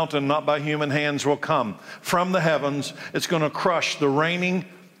of a mountain, not by human hands, will come from the heavens. It's going to crush the reigning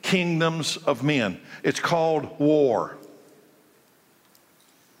kingdoms of men. It's called war.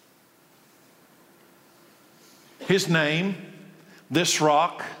 His name, this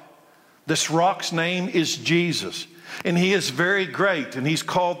rock's name is Jesus. And he is very great, and he's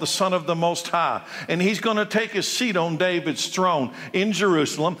called the Son of the Most High. And he's going to take his seat on David's throne in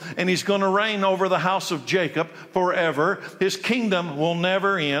Jerusalem, and he's going to reign over the house of Jacob forever. His kingdom will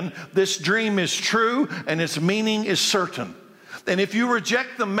never end. This dream is true, and its meaning is certain. And if you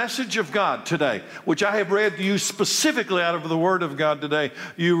reject the message of God today, which I have read to you specifically out of the Word of God today,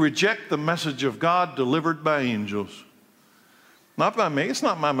 you reject the message of God delivered by angels. Not by me. It's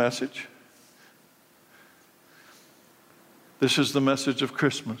not my message. This is the message of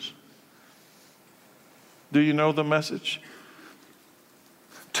Christmas. Do you know the message?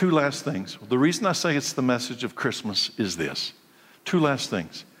 Two last things. The reason I say it's the message of Christmas is this. Two last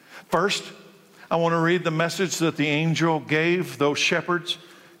things. First, I want to read the message that the angel gave those shepherds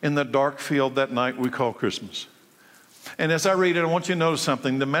in the dark field that night we call Christmas. And as I read it, I want you to notice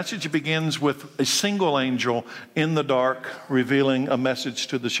something. The message begins with a single angel in the dark revealing a message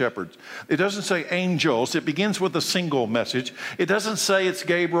to the shepherds. It doesn't say angels. It begins with a single message. It doesn't say it's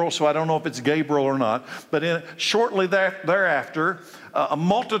Gabriel, so I don't know if it's Gabriel or not. But shortly thereafter, a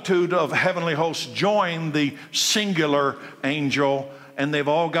multitude of heavenly hosts join the singular angel, and they've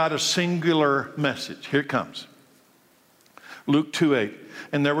all got a singular message. Here it comes. Luke 2:8.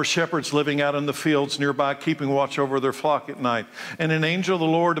 And there were shepherds living out in the fields nearby, keeping watch over their flock at night. And an angel of the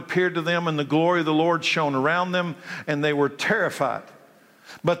Lord appeared to them, and the glory of the Lord shone around them, and they were terrified.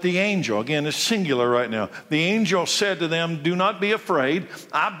 But the angel, again, is singular right now. The angel said to them, "Do not be afraid.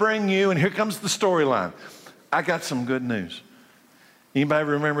 I bring you," and here comes the storyline. I got some good news. Anybody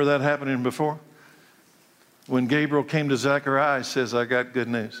remember that happening before? When Gabriel came to Zechariah, he says, "I got good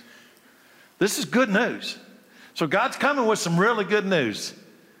news." This is good news. So God's coming with some really good news.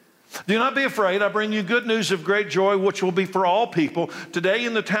 "Do not be afraid. I bring you good news of great joy, which will be for all people. Today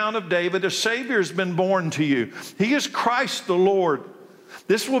in the town of David, a Savior has been born to you. He is Christ the Lord.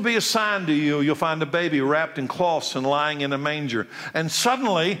 This will be a sign to you. You'll find a baby wrapped in cloths and lying in a manger." And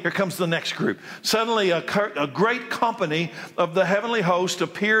suddenly, here comes the next group. Suddenly, a great company of the heavenly host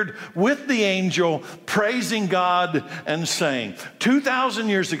appeared with the angel, praising God and saying, 2,000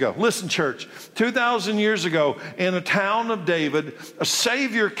 years ago, listen, church, 2,000 years ago, in a town of David, a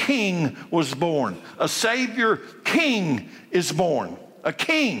Savior King was born. A Savior King is born. A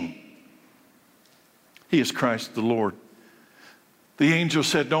King. He is Christ the Lord. The angel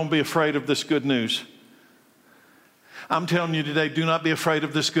said, "Don't be afraid of this good news." I'm telling you today, do not be afraid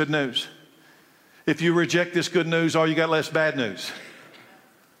of this good news. If you reject this good news, all you got less bad news.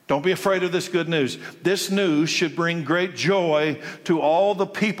 Don't be afraid of this good news. This news should bring great joy to all the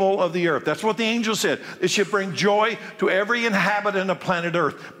people of the earth. That's what the angel said. It should bring joy to every inhabitant of planet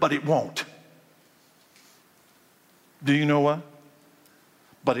Earth, but it won't. Do you know why?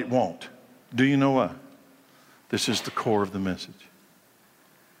 But it won't. Do you know why? This is the core of the message.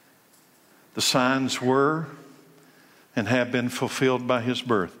 The signs were and have been fulfilled by his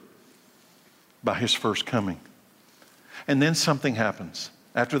birth, by his first coming. And then something happens.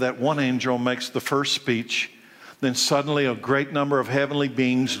 After that one angel makes the first speech, then suddenly a great number of heavenly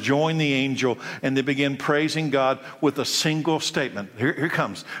beings join the angel, and they begin praising God with a single statement. Here it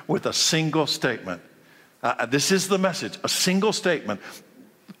comes, with a single statement. This is the message, a single statement.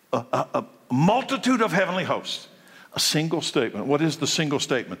 A multitude of heavenly hosts. A single statement. What is the single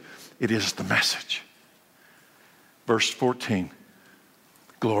statement? It is the message. Verse 14.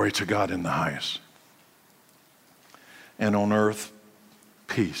 Glory to God in the highest. And on earth,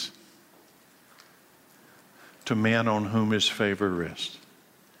 peace. To men on whom his favor rests.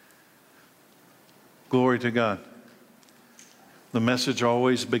 Glory to God. The message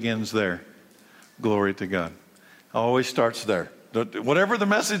always begins there. Glory to God. Always starts there. Whatever the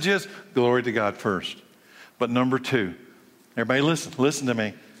message is, glory to God first. But number two, everybody listen to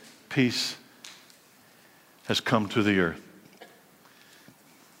me. Peace has come to the earth.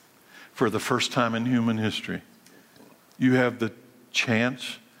 For the first time in human history, you have the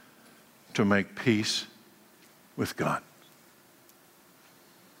chance to make peace with God.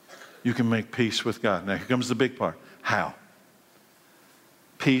 You can make peace with God. Now here comes the big part. How?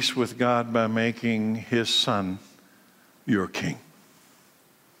 Peace with God by making his Son your king.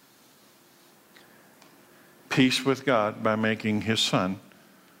 Peace with God by making his Son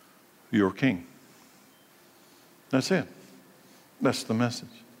your king. That's it. That's the message.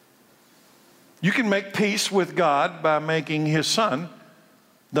 You can make peace with God by making his Son,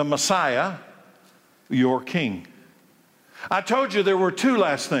 the Messiah, your king. I told you there were two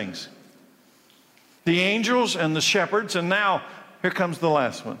last things. The angels and the shepherds, and now here comes the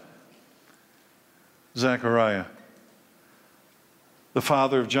last one. Zechariah, the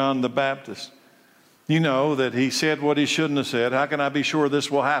father of John the Baptist. You know that he said what he shouldn't have said. How can I be sure this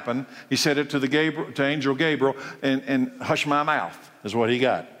will happen? He said it to Angel Gabriel, and hush my mouth is what he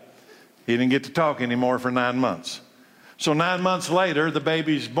got. He didn't get to talk anymore for 9 months. So 9 months later, the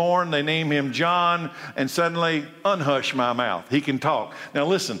baby's born. They name him John, and suddenly, unhush my mouth. He can talk. Now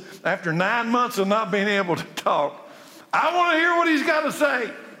listen, after 9 months of not being able to talk, I want to hear what he's got to say.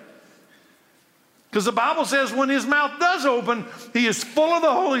 Because the Bible says when his mouth does open, he is full of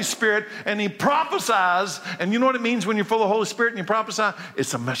the Holy Spirit and he prophesies. And you know what it means when you're full of the Holy Spirit and you prophesy?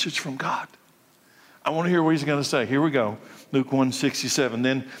 It's a message from God. I want to hear what he's going to say. Here we go. Luke 1:67.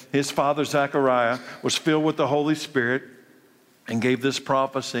 Then his father Zechariah was filled with the Holy Spirit and gave this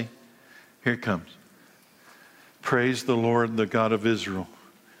prophecy. Here it comes. Praise the Lord, the God of Israel,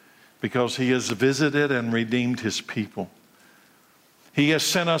 because he has visited and redeemed his people. He has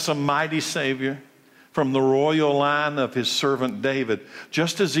sent us a mighty Savior from the royal line of his servant David,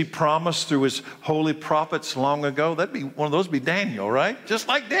 just as he promised through his holy prophets long ago. That'd be one of those, be Daniel, right? Just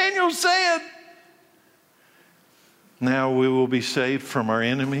like Daniel said. Now we will be saved from our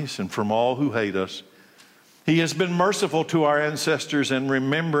enemies and from all who hate us. He has been merciful to our ancestors and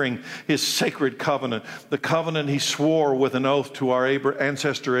remembering his sacred covenant, the covenant he swore with an oath to our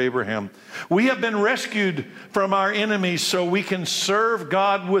ancestor Abraham. We have been rescued from our enemies so we can serve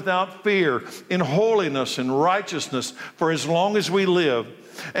God without fear, in holiness and righteousness for as long as we live.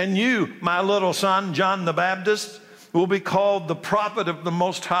 And you, my little son, John the Baptist, will be called the prophet of the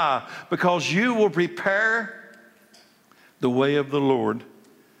Most High, because you will prepare the way of the Lord.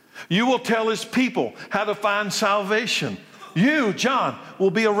 You will tell his people how to find salvation. You, John, will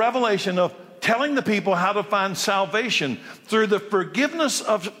be a revelation of telling the people how to find salvation through the forgiveness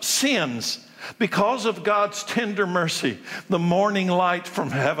of sins. Because of God's tender mercy, the morning light from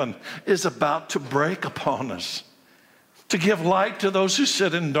heaven is about to break upon us, to give light to those who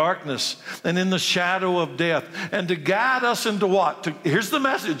sit in darkness and in the shadow of death, and to guide us into what? Here's the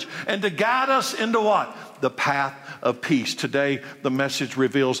message. And to guide us into what? The path of peace. Today, the message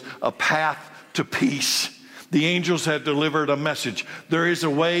reveals a path to peace. The angels have delivered a message. There is a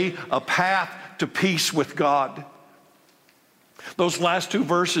way, a path to peace with God. Those last two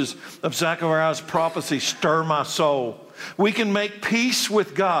verses of Zechariah's prophecy stir my soul. We can make peace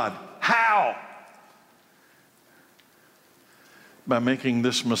with God. How? By making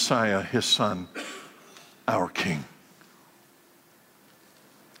this Messiah, his son, our King.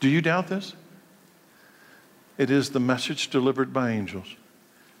 Do you doubt this? It is the message delivered by angels.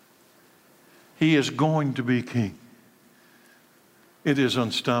 He is going to be king. It is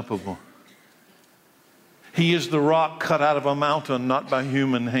unstoppable. He is the rock cut out of a mountain, not by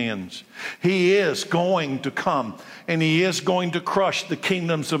human hands. He is going to come, and he is going to crush the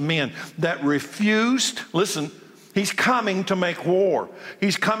kingdoms of men that refused. Listen, he's coming to make war.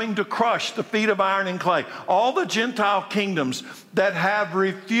 He's coming to crush the feet of iron and clay. All the Gentile kingdoms that have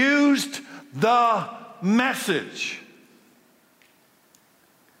refused the message.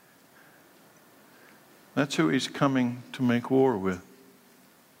 That's who he's coming to make war with.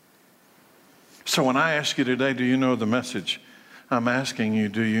 So when I ask you today, do you know the message? I'm asking you,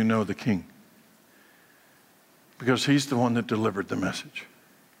 do you know the King? Because he's the one that delivered the message.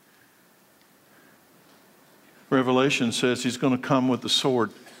 Revelation says he's going to come with the sword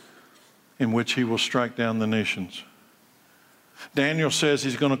in which he will strike down the nations. Daniel says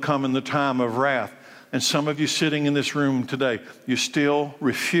he's going to come in the time of wrath. And some of you sitting in this room today, you still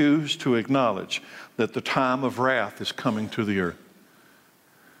refuse to acknowledge that the time of wrath is coming to the earth.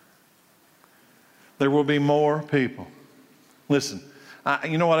 There will be more people. Listen,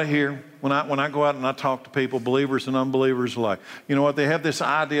 you know what I hear when I go out and I talk to people, believers and unbelievers alike? You know what? They have this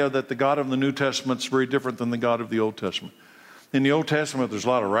idea that the God of the New Testament is very different than the God of the Old Testament. In the Old Testament, there's a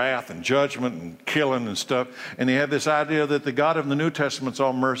lot of wrath and judgment and killing and stuff. And they have this idea that the God of the New Testament's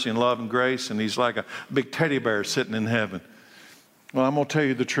all mercy and love and grace, and he's like a big teddy bear sitting in heaven. Well, I'm going to tell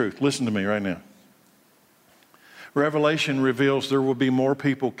you the truth. Listen to me right now. Revelation reveals there will be more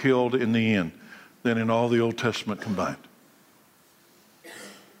people killed in the end than in all the Old Testament combined.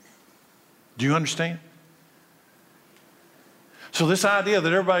 Do you understand? So this idea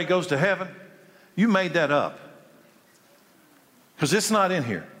that everybody goes to heaven, you made that up. Because it's not in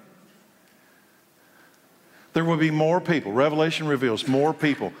here. There will be more people. Revelation reveals more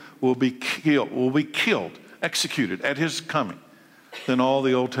people will be killed, executed at his coming than all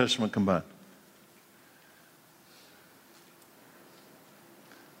the Old Testament combined.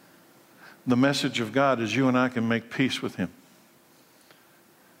 The message of God is you and I can make peace with him.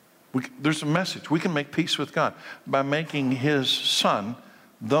 There's a message. We can make peace with God by making his son,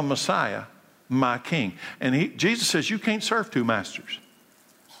 the Messiah, my King. And Jesus says you can't serve two masters.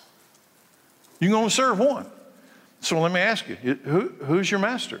 You can only serve one. So let me ask you, who's your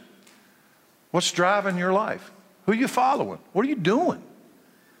master? What's driving your life? Who are you following? What are you doing?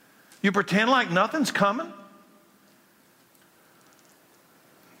 You pretend like nothing's coming?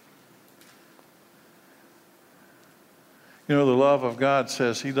 You know, the love of God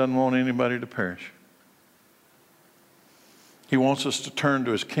says He doesn't want anybody to perish. He wants us to turn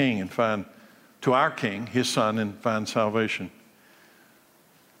to His King and find, to our King, His Son, and find salvation.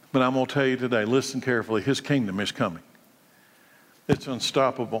 But I'm going to tell you today, listen carefully, His kingdom is coming. It's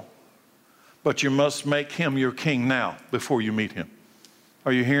unstoppable. But you must make Him your King now before you meet Him.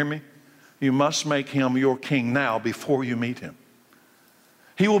 Are you hearing me? You must make Him your King now before you meet Him.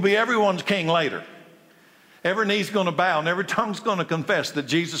 He will be everyone's King later. Every knee's going to bow and every tongue's going to confess that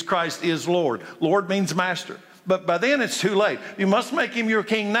Jesus Christ is Lord. Lord means master. But by then it's too late. You must make Him your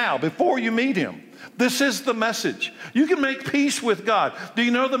King now before you meet Him. This is the message. You can make peace with God. Do you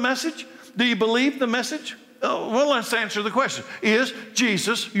know the message? Do you believe the message? Oh, well, let's answer the question. Is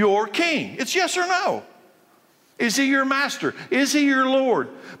Jesus your King? It's yes or no. Is He your master? Is He your Lord?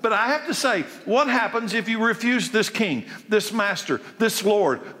 But I have to say, what happens if you refuse this King, this master, this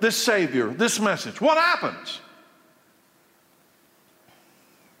Lord, this Savior, this message? What happens?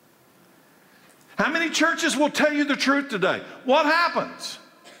 How many churches will tell you the truth today? What happens?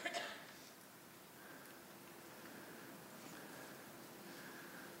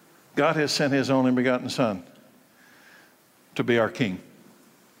 God has sent His only begotten Son to be our King.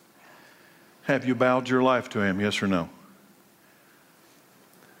 Have you bowed your life to Him, yes or no?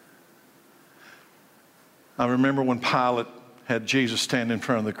 I remember when Pilate had Jesus stand in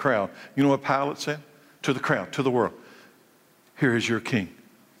front of the crowd. You know what Pilate said? To the crowd, to the world. Here is your King.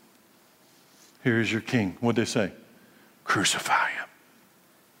 Here is your King. What'd they say? Crucify Him.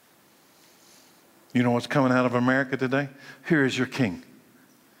 You know what's coming out of America today? Here is your King.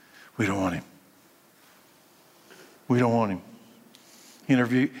 We don't want Him. We don't want Him.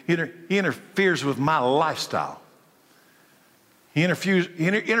 He interferes with my lifestyle. He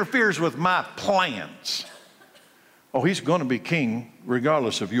interferes with my plans. Oh, He's going to be King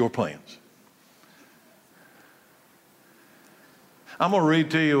regardless of your plans. I'm going to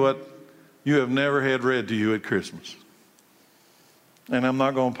read to you what you have never had read to you at Christmas. And I'm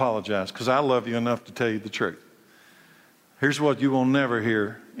not going to apologize because I love you enough to tell you the truth. Here's what you will never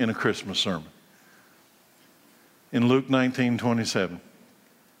hear in a Christmas sermon. In Luke 19:27,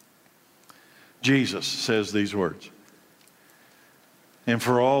 Jesus says these words. And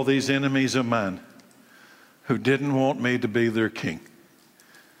for all these enemies of mine who didn't want me to be their king,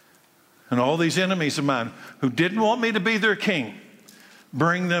 and all these enemies of mine who didn't want me to be their king,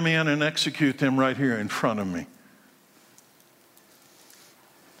 bring them in and execute them right here in front of me.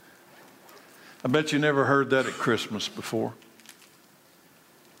 I bet you never heard that at Christmas before.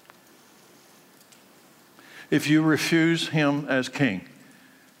 If you refuse Him as king,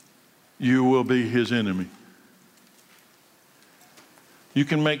 you will be His enemy. You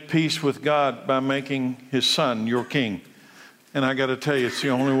can make peace with God by making His Son your king. And I got to tell you, it's the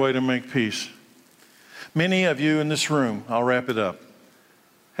only way to make peace. Many of you in this room, I'll wrap it up,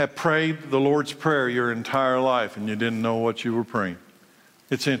 have prayed the Lord's Prayer your entire life and you didn't know what you were praying.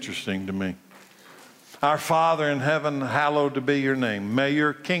 It's interesting to me. Our Father in heaven, hallowed to be your name. May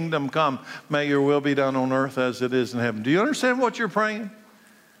your kingdom come. May your will be done on earth as it is in heaven. Do you understand what you're praying?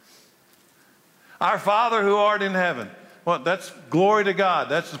 Our Father who art in heaven. Well, that's glory to God.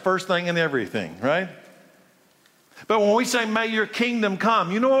 That's the first thing in everything, right? But when we say, may your kingdom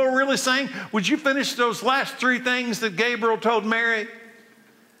come, you know what we're really saying? Would you finish those last three things that Gabriel told Mary?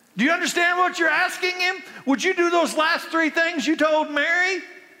 Do you understand what you're asking Him? Would you do those last three things you told Mary?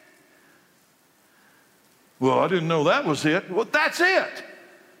 Well, I didn't know that was it. Well, that's it.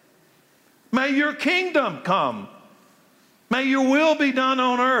 May your kingdom come. May your will be done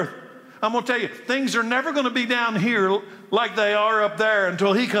on earth. I'm going to tell you, things are never going to be down here like they are up there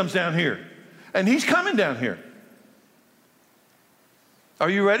until He comes down here. And He's coming down here.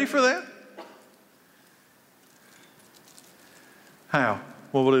 Are you ready for that? How?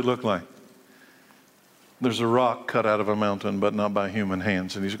 What will it look like? There's a rock cut out of a mountain, but not by human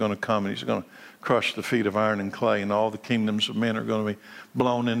hands. And He's going to come and He's going to crush the feet of iron and clay, and all the kingdoms of men are going to be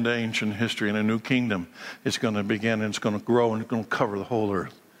blown into ancient history, and a new kingdom is going to begin, and it's going to grow, and it's going to cover the whole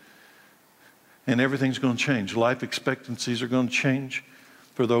earth. And everything's going to change. Life expectancies are going to change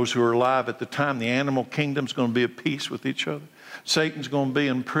for those who are alive at the time. The animal kingdom's going to be at peace with each other. Satan's going to be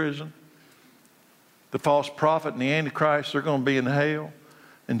in prison. The false prophet and the Antichrist are going to be in hell,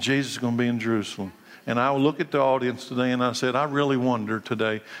 and Jesus is going to be in Jerusalem. And I will look at the audience today and I said, I really wonder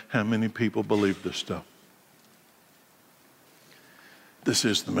today how many people believe this stuff. This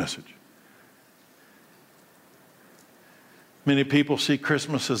is the message. Many people see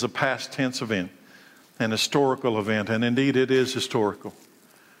Christmas as a past tense event, an historical event, and indeed it is historical.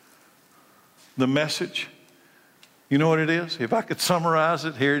 The message, you know what it is? If I could summarize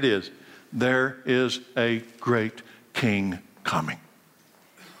it, here it is. There is a great king coming.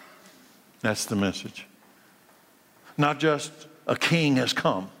 That's the message. Not just a king has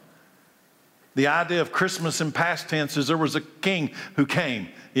come. The idea of Christmas in past tense is there was a king who came.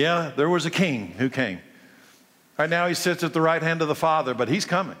 Yeah, there was a king who came. Right now he sits at the right hand of the Father, but he's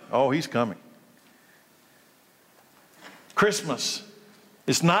coming. Oh, he's coming. Christmas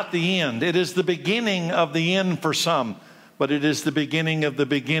is not the end. It is the beginning of the end for some, but it is the beginning of the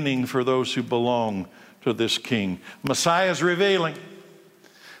beginning for those who belong to this king. Messiah is revealing.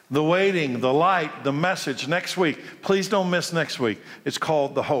 The waiting, the light, the message. Next week, please don't miss next week. It's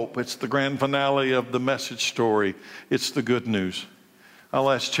called The Hope. It's the grand finale of the message story. It's the good news.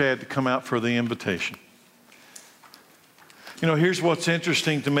 I'll ask Chad to come out for the invitation. You know, here's what's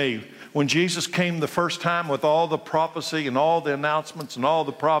interesting to me. When Jesus came the first time with all the prophecy and all the announcements and all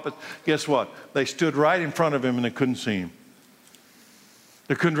the prophets, guess what? They stood right in front of him and they couldn't see him.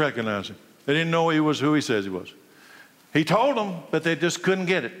 They couldn't recognize him. They didn't know he was who he says he was. He told them, but they just couldn't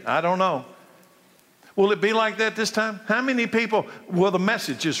get it. I don't know. Will it be like that this time? How many people will the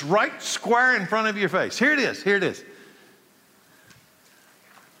message is right square in front of your face? Here it is. Here it is.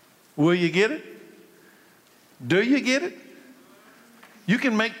 Will you get it? Do you get it? You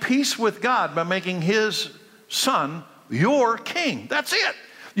can make peace with God by making His Son your king. That's it.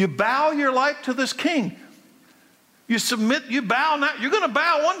 You bow your life to this king. You submit, you bow now. You're going to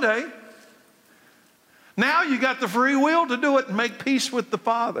bow one day. Now you got the free will to do it and make peace with the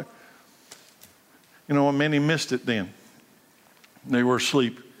Father. You know, many missed it then. They were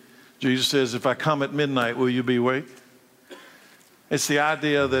asleep. Jesus says, if I come at midnight, will you be awake? It's the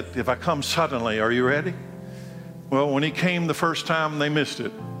idea that if I come suddenly, are you ready? Well, when He came the first time, they missed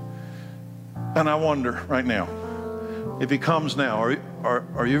it. And I wonder right now, if He comes now,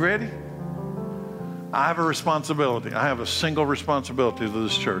 are you ready? I have a responsibility. I have a single responsibility to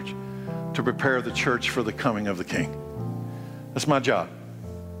this church, to prepare the church for the coming of the King. That's my job.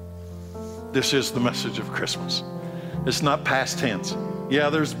 This is the message of Christmas. It's not past tense. Yeah,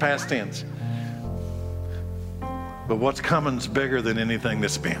 there's past tense. But what's coming is bigger than anything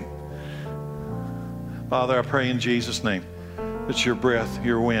that's been. Father, I pray in Jesus' name that your breath,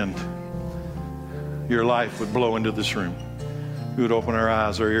 your wind, your life would blow into this room. You would open our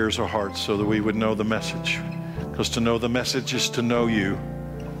eyes, our ears, our hearts so that we would know the message. Because to know the message is to know you.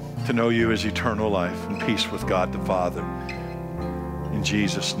 To know you is eternal life and peace with God the Father. In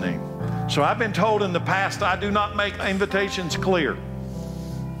Jesus' name. So I've been told in the past I do not make invitations clear.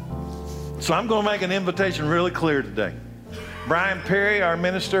 So I'm going to make an invitation really clear today. Brian Perry, our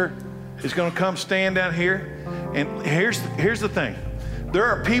minister, is going to come stand down here. And here's the thing. There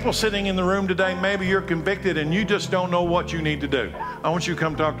are people sitting in the room today, maybe you're convicted and you just don't know what you need to do. I want you to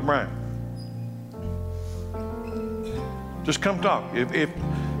come talk to Brian. Just come talk.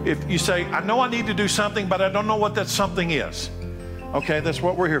 If you say, I know I need to do something, but I don't know what that something is. Okay, that's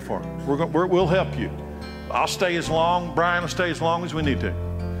what we're here for. We'll help you. I'll stay as long, Brian will stay as long as we need to.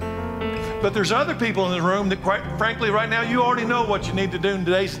 But there's other people in the room that, quite frankly, right now, you already know what you need to do, and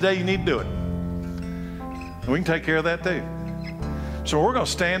today's the day you need to do it. And we can take care of that too. So we're going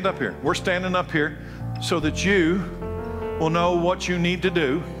to stand up here. We're standing up here so that you will know what you need to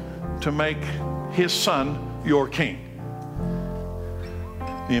do to make His Son your King.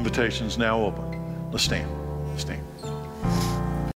 The invitation's now open. Let's stand.